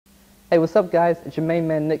Hey, what's up guys? It's your main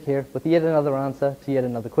man Nick here with yet another answer to yet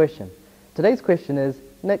another question. Today's question is,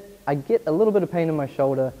 Nick, I get a little bit of pain in my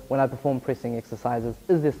shoulder when I perform pressing exercises.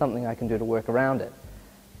 Is there something I can do to work around it?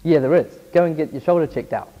 Yeah, there is. Go and get your shoulder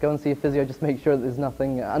checked out. Go and see a physio, just make sure that there's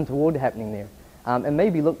nothing untoward happening there. And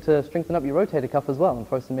maybe look to strengthen up your rotator cuff as well and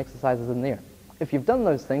throw some exercises in there. If you've done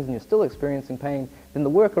those things and you're still experiencing pain, then the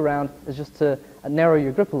workaround is just to narrow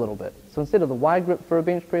your grip a little bit. So instead of the wide grip for a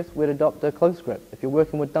bench press, we'd adopt a close grip. If you're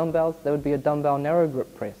working with dumbbells, that would be a dumbbell narrow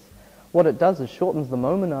grip press. What it does is shortens the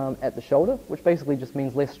moment arm at the shoulder, which basically just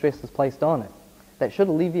means less stress is placed on it. That should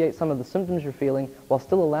alleviate some of the symptoms you're feeling while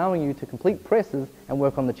still allowing you to complete presses and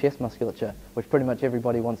work on the chest musculature, which pretty much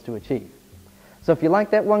everybody wants to achieve. So if you like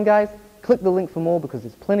that one, guys, click the link for more because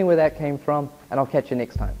there's plenty where that came from, and I'll catch you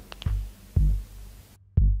next time.